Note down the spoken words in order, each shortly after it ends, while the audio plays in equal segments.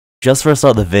Just for a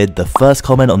start of the vid, the first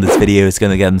comment on this video is going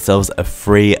to get themselves a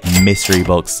free mystery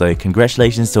box, so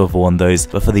congratulations to whoever won those.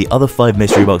 But for the other 5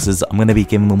 mystery boxes, I'm going to be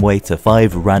giving them away to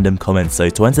 5 random comments. So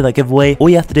to enter that giveaway,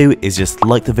 all you have to do is just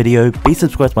like the video, be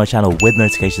subscribed to my channel with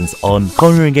notifications on,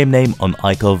 comment your in-game name on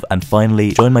Ikov, and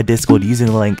finally join my Discord using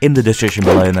the link in the description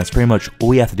below, and that's pretty much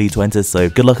all you have to do to enter, so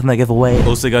good luck on that giveaway.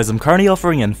 Also guys, I'm currently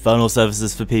offering INFERNO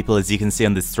services for people, as you can see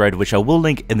on this thread, which I will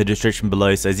link in the description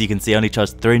below. So as you can see, I only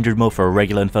charge 300 mil for a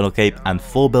regular INFERNO Cape and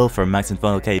 4 bill for a max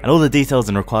INFERNO Cape, and all the details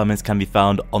and requirements can be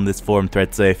found on this forum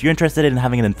thread. So if you're interested in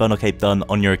having an INFERNO Cape done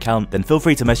on your account, then feel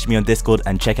free to message me on Discord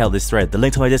and check out this thread. The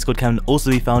link to my Discord can also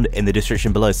be found in the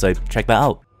description below, so check that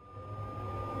out.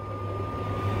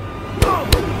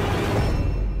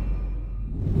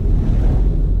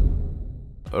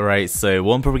 Alright, so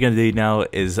what I'm probably going to do now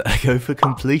is go for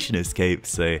Completionist Cape.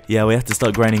 So yeah, we have to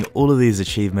start grinding all of these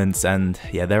achievements, and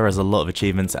yeah, there is a lot of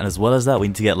achievements, and as well as that, we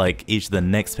need to get like each of the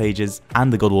next pages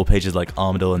and the God War pages like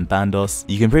Armadillo and Bandos.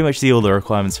 You can pretty much see all the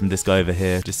requirements from this guy over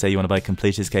here. Just say you want to buy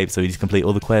Completionist Cape, so you need to complete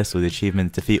all the quests, all the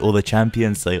achievements, defeat all the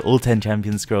champions, so all 10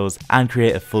 champion scrolls, and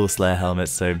create a full Slayer helmet.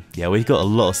 So yeah, we've got a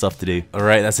lot of stuff to do.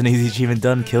 Alright, that's an easy achievement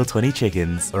done. Kill 20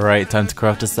 chickens. Alright, time to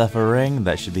craft a sapphire ring.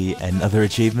 That should be another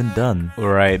achievement done.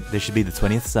 Alright, this should be the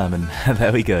 20th salmon.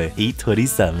 There we go. Eat 20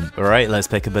 salmon. Alright, let's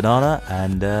pick a banana,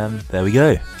 and there we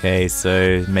go. Okay,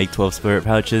 so make 12 spirit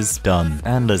pouches. Done.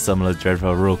 And let's summon a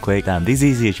dreadful real quick. Damn, these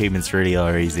easy achievements really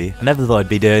are easy. I never thought I'd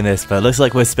be doing this, but it looks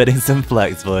like we're spitting some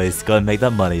flax, boys. Go and make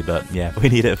that money, but yeah, we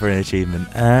need it for an achievement.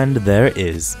 And there it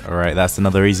is. Alright, that's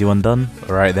another easy one done.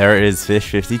 Alright, there it is.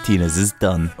 Fish 50 Tinas is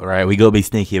done. Alright, we gotta be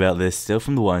sneaky about this. Still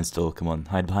from the wine store. Come on,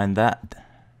 hide behind that.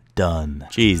 Done.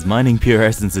 Jeez, mining pure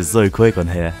essence is so quick on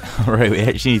here. Alright, we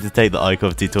actually need to take the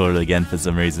Ikov tutorial again for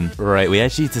some reason. Alright, we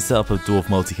actually need to set up a dwarf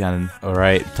multi-cannon.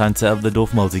 Alright, time to set up the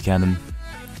dwarf multi-cannon.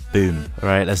 Boom.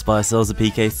 Alright, let's buy ourselves a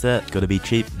PK set. Gotta be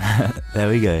cheap. There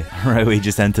we go. Alright, we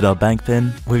just entered our bank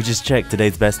pin. We've just checked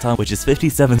today's best time, which is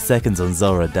 57 seconds on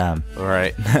Zora. Damn.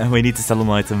 Alright, we need to sell an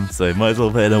item, so might as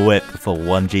well put in a whip for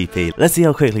 1 GP. Let's see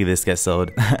how quickly this gets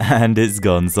sold. And it's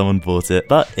gone. Someone bought it,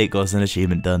 but it got us an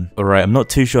achievement done. Alright, I'm not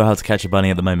too sure how to catch a bunny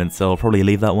at the moment, so I'll probably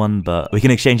leave that one, but we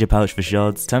can exchange a pouch for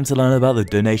shards. Time to learn about the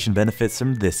donation benefits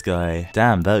from this guy.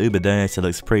 Damn, that Uber donator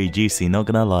looks pretty juicy, not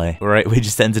gonna lie. Alright, we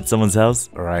just entered someone's house.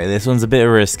 Alright, this one's a bit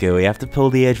risky. We have to pull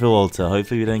the edge of the altar.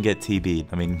 Hopefully we don't get TB'd.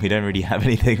 I mean, we don't really have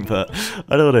anything, but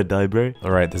I don't want to die, bro.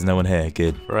 Alright, there's no one here.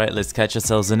 Good. Alright, let's catch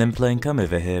ourselves an in-plane. Come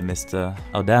over here, mister.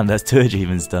 Oh, damn, that's 2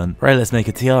 achievements done. Right, let's make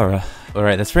a tiara.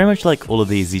 Alright, that's pretty much like all of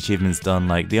these achievements done.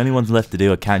 Like, the only ones left to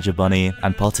do are catch a bunny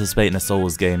and participate in a Soul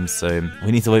Wars game, so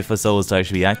we need to wait for Soul Wars to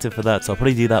actually be active for that, so I'll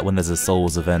probably do that when there's a Soul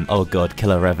Wars event. Oh god,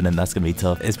 kill a Revenant, that's gonna be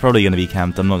tough. It's probably gonna be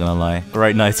camped, I'm not gonna lie.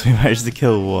 Alright, nice, we managed to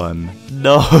kill 1.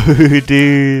 No,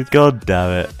 dude. God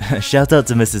damn it. Shout out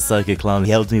to Mrs. Psychic Clown,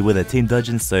 he helped me with a team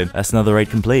dungeon, so that's another raid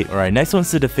complete. Alright, next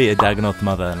one's to defeat a Dagonoth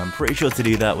Mother, and I'm pretty sure to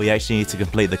do that we actually need to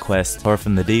complete the quest Horror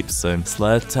from the Deep, so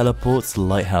Slayer teleports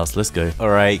Lighthouse, let's go.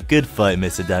 Alright, good fight,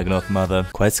 Mr. Dagonoth Mother.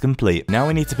 Quest complete. Now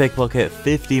we need to pickpocket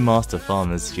 50 Master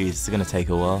Farmers. Jeez, it's gonna take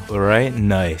a while. Alright,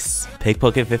 nice.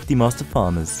 Pickpocket 50 Master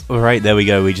Farmers. Alright, there we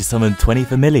go. We just summoned 20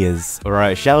 Familiars.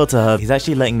 Alright, shout out to her. He's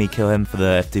actually letting me kill him for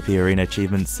the FTP Arena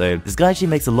achievement, so this guy actually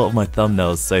makes a lot of my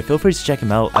thumbnails, so feel free to check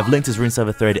him out. I've linked his rune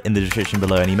server thread in the description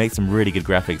below, and he makes some really good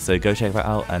graphics, so go check that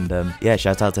out, and yeah,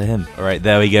 shout out to him. Alright,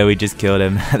 there we go. We just killed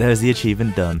him. There's the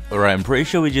achievement done. Alright, I'm pretty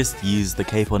sure we just used the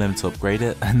cape on him to upgrade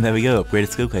it, and there we go. Upgraded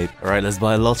skill cape. Alright, let's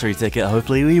buy a lottery ticket.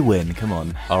 Hopefully we win. Come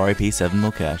on. RIP 7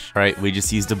 more cash. Alright, we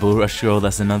just used a bull rush scroll.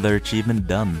 That's another achievement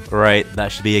done. Alright, that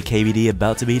should be a KBD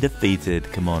about to be defeated.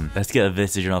 Come on. Let's get a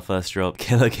Visage on our first drop.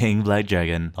 Killer King Black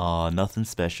Dragon. Aw, nothing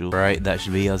special. Alright, that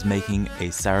should be us making a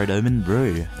Saradomin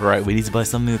brew. Alright, we need to buy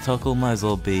something to tackle. Might as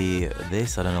well be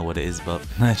this. I don't know what it is, but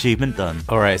achievement done.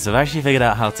 Alright, so I've actually figured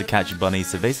out how to catch a bunny.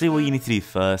 So basically what you need to do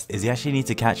first is you actually need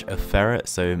to catch a ferret.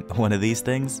 So one of these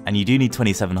things. And you do need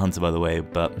 27 hunter, by the way,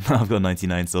 but I've got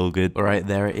 99, so all good. Alright,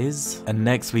 there it is. And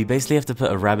next we basically have to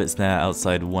put a rabbit snare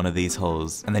outside one of these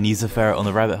holes, and then use a ferret on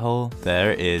the rabbit hole.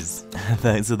 There it is.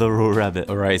 Thanks to the raw rabbit.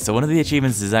 Alright, so one of the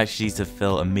achievements is actually to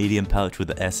fill a medium pouch with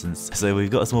the essence. So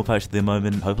we've got a small pouch at the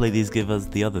moment. Hopefully these give us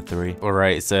the other 3.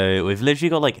 Alright, so we've literally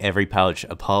got like every pouch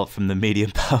apart from the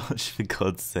medium pouch, for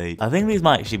God's sake. I think these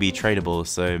might actually be tradable,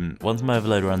 so once my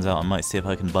overload runs out, I might see if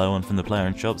I can buy one from the player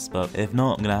in shops, but if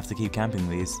not, I'm gonna have to keep camping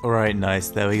these. Alright, nice.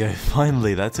 There we go.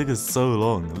 Finally, that took us so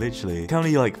long, literally. Look how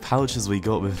many like pouches we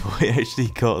got before we actually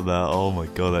got that. Oh my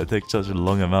god, that took such a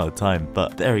long amount of time.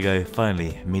 But there we go,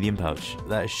 finally, medium pouch.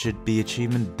 That should be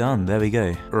achievement done. There we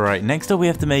go. Right, next up we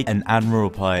have to make an admiral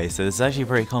pie. So this is actually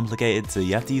very complicated. So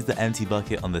you have to use the empty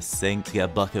bucket on the sink to get a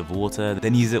bucket of water,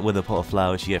 then use it with a pot of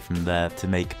flour which you get from there to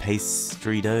make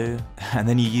pastry dough, and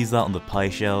then you use that on the pie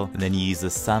shell, and then you use the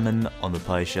salmon on the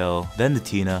pie shell, then the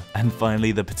tuna, and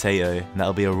finally the potato. And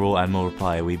that'll be a raw admiral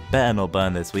pie. We better not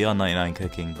burn this. We are 99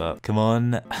 cooking, but come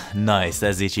on. Nice,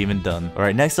 there's the achievement done.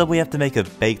 Alright, next up we have to make a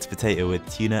baked potato with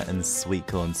tuna and sweet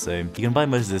corn. So you can buy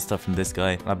most of this stuff from this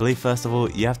guy. I believe first of all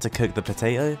you have to cook the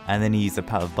potato, and then you use a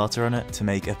pat of butter on it to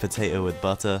make a potato with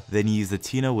butter. Then you use the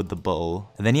tuna with the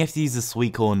bottle, and then you have to use the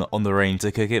sweet corn on the range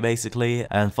to cook it basically,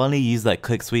 and finally use that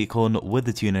cooked sweet corn with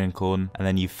the tuna and corn, and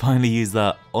then you finally use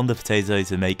that on the potato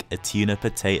to make a tuna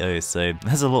potato. So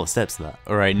there's a lot of steps to that.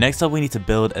 Alright, next up we need to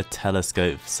build a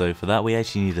telescope. So for that we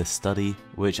actually need a study,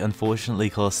 which unfortunately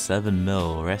costs 7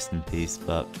 mil, rest in peace,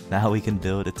 but now we can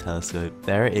build a telescope.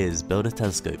 There it is, build a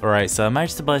telescope. Alright, so I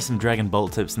managed to buy some dragon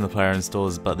bolt tips in the player owned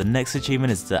stores, but the next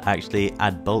achievement is to actually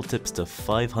add bolt tips to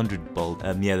 500 bolt.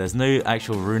 Yeah, there's no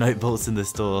actual runite bolts in the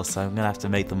store, so I'm gonna have to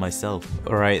make them myself.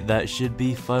 Alright, that should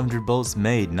be 500 bolts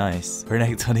made, nice.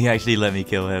 Runite 20 actually let me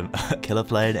kill him. Kill a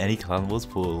player in any Clan Wars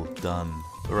pool, done.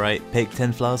 Alright, pick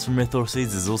 10 flowers from Mythor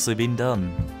seeds has also been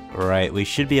done. Alright, we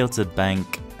should be able to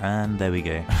bank, and there we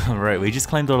go. Alright, we just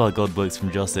claimed all our god books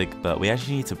from Josic, but we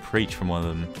actually need to preach from one of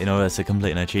them in order to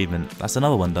complete an achievement. That's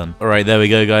another one done. Alright, there we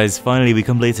go guys, finally we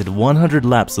completed 100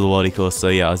 laps of the Wildy course. So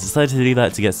yeah, I decided to do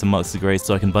that to get some marks of grace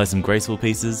so I can buy some graceful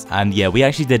pieces. And yeah, we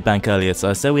actually did bank earlier, so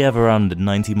I said we have around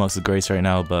 90 marks of grace right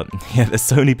now, but yeah, there's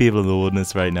so many people in the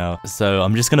wilderness right now. So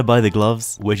I'm just gonna buy the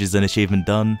gloves, which is an achievement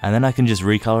done, and then I can just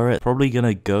recolor it. Probably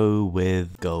gonna go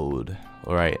with gold.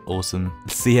 Alright, awesome.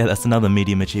 So yeah, that's another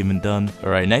medium achievement done.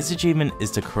 Alright, next achievement is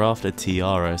to craft a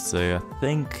tiara, so I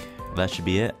think that should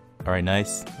be it. Alright,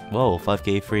 nice. Whoa,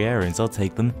 5k free airings, I'll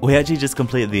take them. We actually just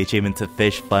completed the achievement to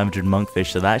fish 500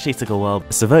 monkfish, so that actually took a while.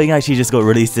 So voting actually just got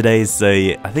released today, so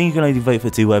I think you can only vote for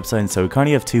 2 websites, so we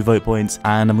currently have 2 vote points,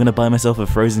 and I'm gonna buy myself a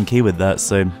frozen key with that,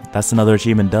 so that's another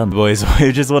achievement done. Boys,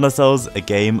 we just won ourselves a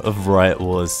game of Riot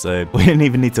Wars, so we didn't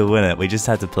even need to win it, we just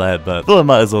had to play it, but thought I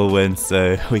might as well win,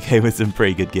 so we came with some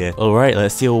pretty good gear. Alright,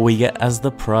 let's see what we get as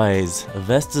the prize. A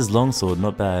Vesta's longsword,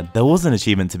 not bad. There was an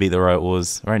achievement to beat the Riot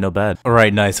Wars, alright, not bad.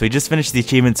 Alright, nice, we just finished the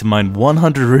achievement to mine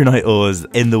 100 runite ores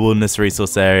in the wilderness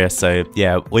resource area, so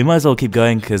yeah, we might as well keep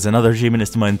going because another achievement is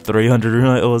to mine 300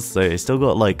 runite ores, so it's still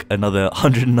got like another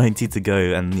 190 to go.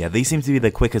 And yeah, these seem to be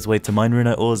the quickest way to mine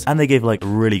runite ores, and they give like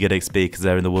really good XP because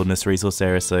they're in the wilderness resource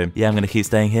area, so yeah, I'm gonna keep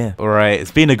staying here. Alright,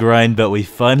 it's been a grind, but we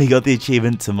finally got the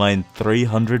achievement to mine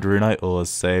 300 runite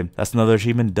ores, so that's another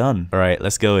achievement done. Alright,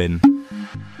 let's go in.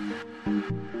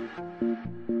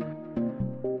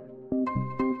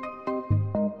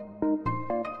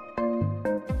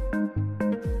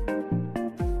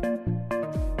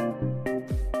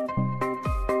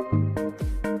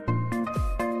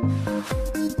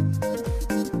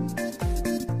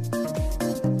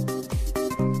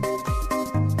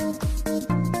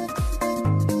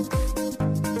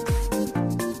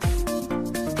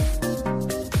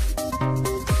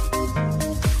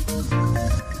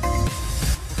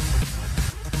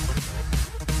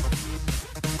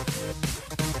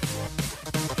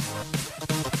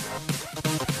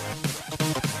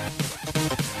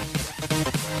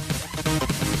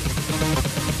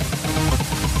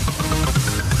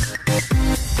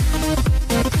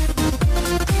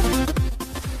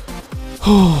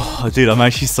 Oh, dude, I'm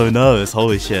actually so nervous.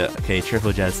 Holy shit. Okay,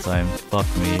 triple jazz time. Fuck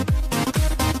me.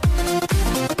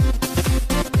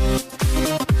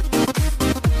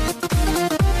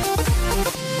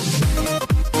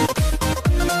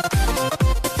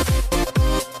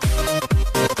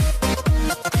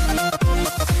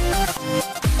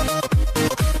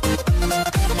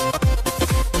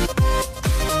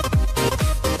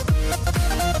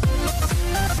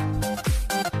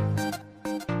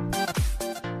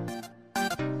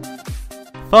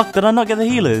 Fuck, did I not get the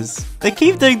healers? They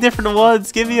keep doing different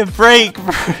ones, give me a break,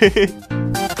 bro.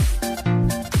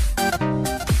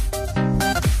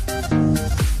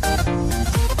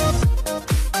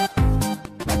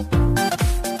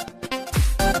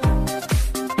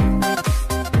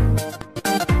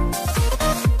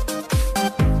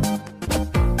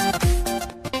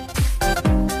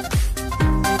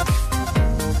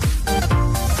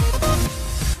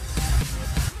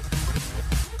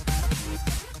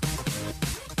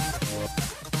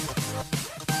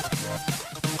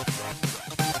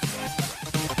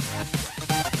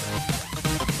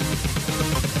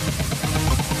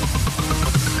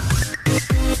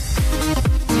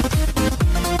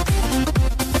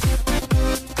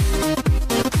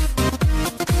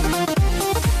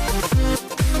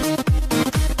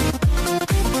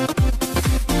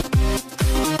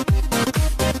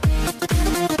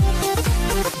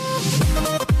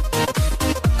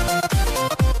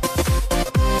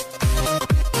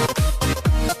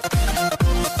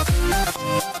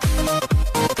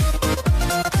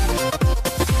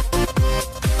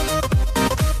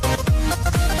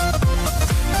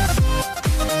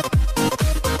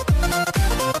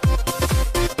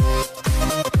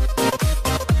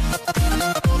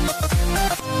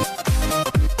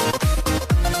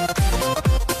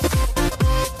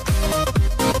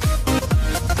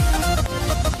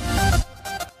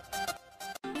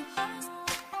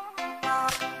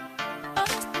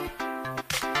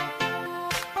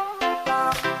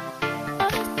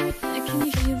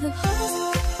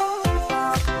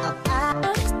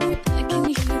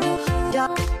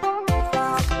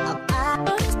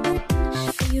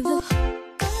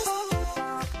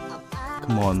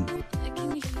 Come on.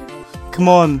 Come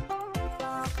on.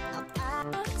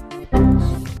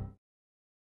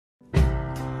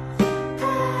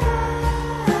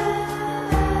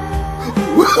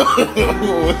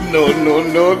 No.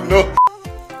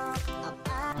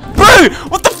 Bro,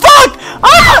 what the fuck?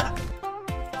 Ah!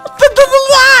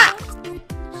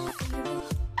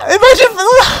 Imagine.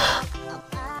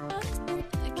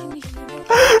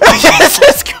 Yes,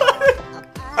 let's go.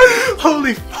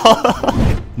 Holy fuck.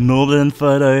 Northern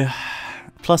Inferno,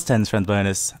 plus 10 strength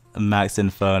bonus, max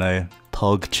Inferno,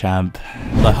 Pog champ.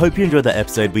 I hope you enjoyed that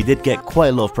episode. We did get quite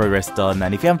a lot of progress done,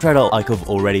 and if you haven't tried out Ikov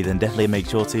already, then definitely make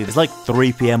sure to. It's like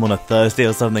 3 PM on a Thursday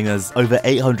or something. There's over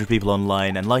 800 people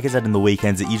online, and like I said in the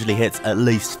weekends, it usually hits at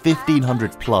least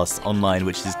 1500 plus online,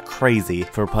 which is crazy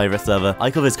for a private server.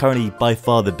 Ikov is currently by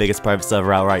far the biggest private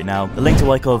server out right now. The link to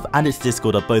Ikov and its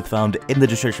Discord are both found in the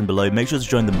description below. Make sure to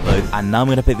join them both. And now I'm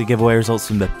going to pick the giveaway results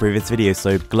from the previous video,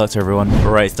 so good luck to everyone.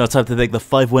 Alright, it's now time to pick the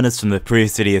 5 winners from the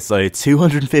previous video. So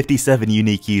 257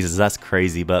 unique users, that's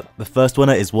crazy. But the first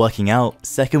winner is Working Out.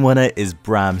 Second winner is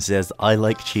Bram, says I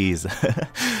like cheese.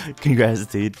 Congrats,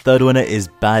 dude. Third winner is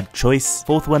Bad Choice.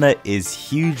 Fourth winner is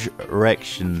Huge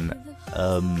Erection.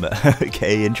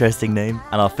 Okay, interesting name.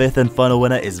 And our fifth and final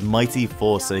winner is Mighty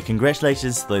 4, so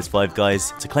congratulations to those 5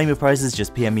 guys. To claim your prizes,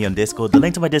 just PM me on Discord. The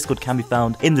link to my Discord can be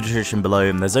found in the description below,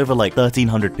 and there's over like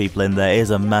 1300 people in there. It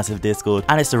is a massive Discord,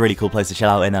 and it's a really cool place to chill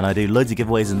out in, and I do loads of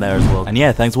giveaways in there as well. And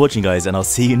yeah, thanks for watching guys, and I'll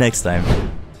see you next time.